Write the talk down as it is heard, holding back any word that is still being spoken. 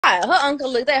God, her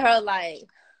uncle looked at her like,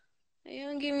 you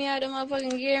don't give me out of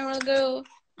motherfucking camera, girl.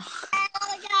 Oh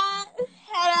my God.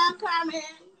 Hello, Carmen.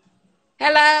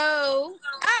 Hello.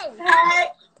 Oh, Hey,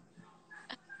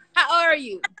 how are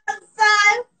you?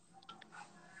 son.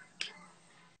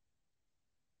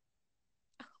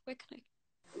 Where can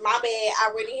I? My bad.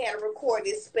 I really had to record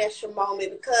this special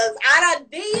moment because I done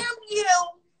DM you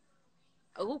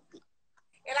Oh,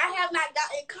 and I have not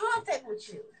got in contact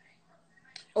with you.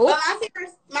 oh. But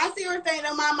my serious thing,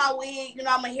 I'm on my wig. You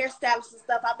know, I'm a hairstylist and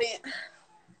stuff. I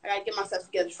gotta get myself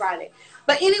together Friday.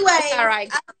 But anyway, It's all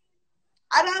right.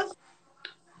 I don't.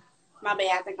 My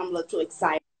bad. I think I'm a little too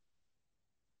excited.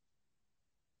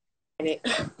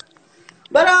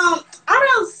 But I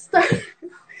don't start.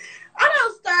 I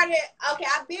don't started. Okay,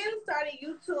 I've been started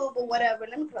YouTube or whatever.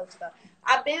 Let me close it up.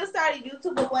 I've been started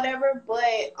YouTube or whatever, but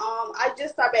I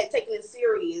just started back taking it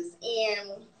serious,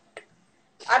 and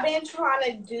I've been trying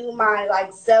to do my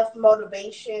like self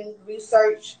motivation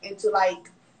research into like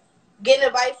getting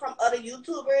advice from other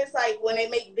YouTubers, like when they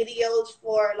make videos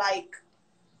for like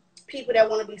people that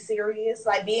want to be serious,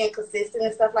 like being consistent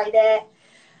and stuff like that.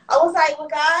 I was like, well,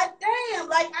 god damn,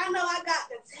 like I know I got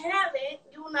the talent,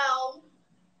 you know,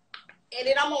 and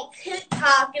then I'm on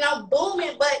TikTok and I'm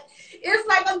booming, but it's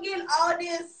like I'm getting all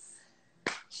this.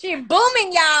 She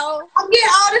booming, y'all. I'm getting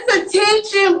all this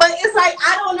attention, but it's like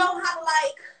I don't know how to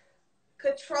like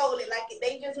control it. Like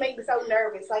they just make me so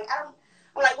nervous. Like I'm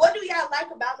like, what do y'all like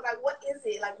about me? Like, what is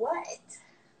it? Like, what?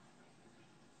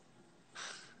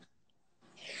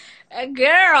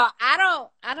 Girl, I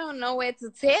don't know what to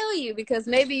tell you because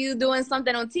maybe you're doing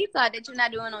something on TikTok that you're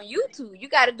not doing on YouTube. You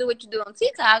got to do what you do on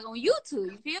TikTok on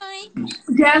YouTube. You feel me?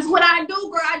 That's what I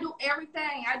do, girl. I do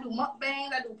everything. I do mukbangs.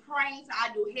 I do pranks.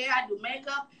 I do hair. I do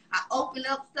makeup. I open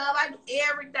up stuff. I do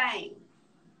everything.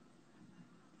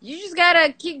 You just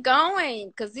gotta keep going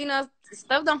because you know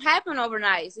stuff don't happen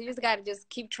overnight. So you just gotta just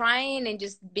keep trying and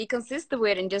just be consistent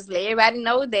with it and just let everybody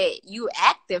know that you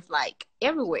active like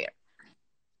everywhere.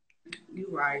 You're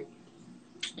right.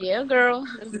 Yeah, girl.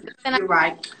 You're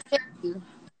right. You.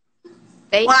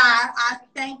 Why? I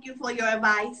thank you for your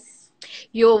advice.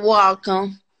 You're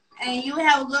welcome. And you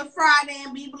have a good Friday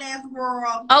and be blessed,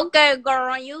 girl. Okay,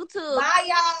 girl, on YouTube. Bye,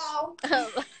 y'all.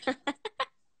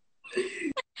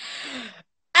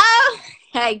 Oh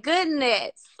my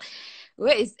goodness.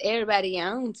 What is everybody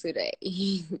on today?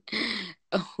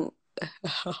 Oh.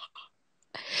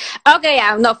 Okay,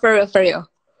 I'm not for real, for real.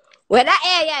 Well, yeah,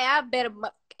 I better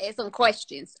ask some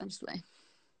questions. I'm just like,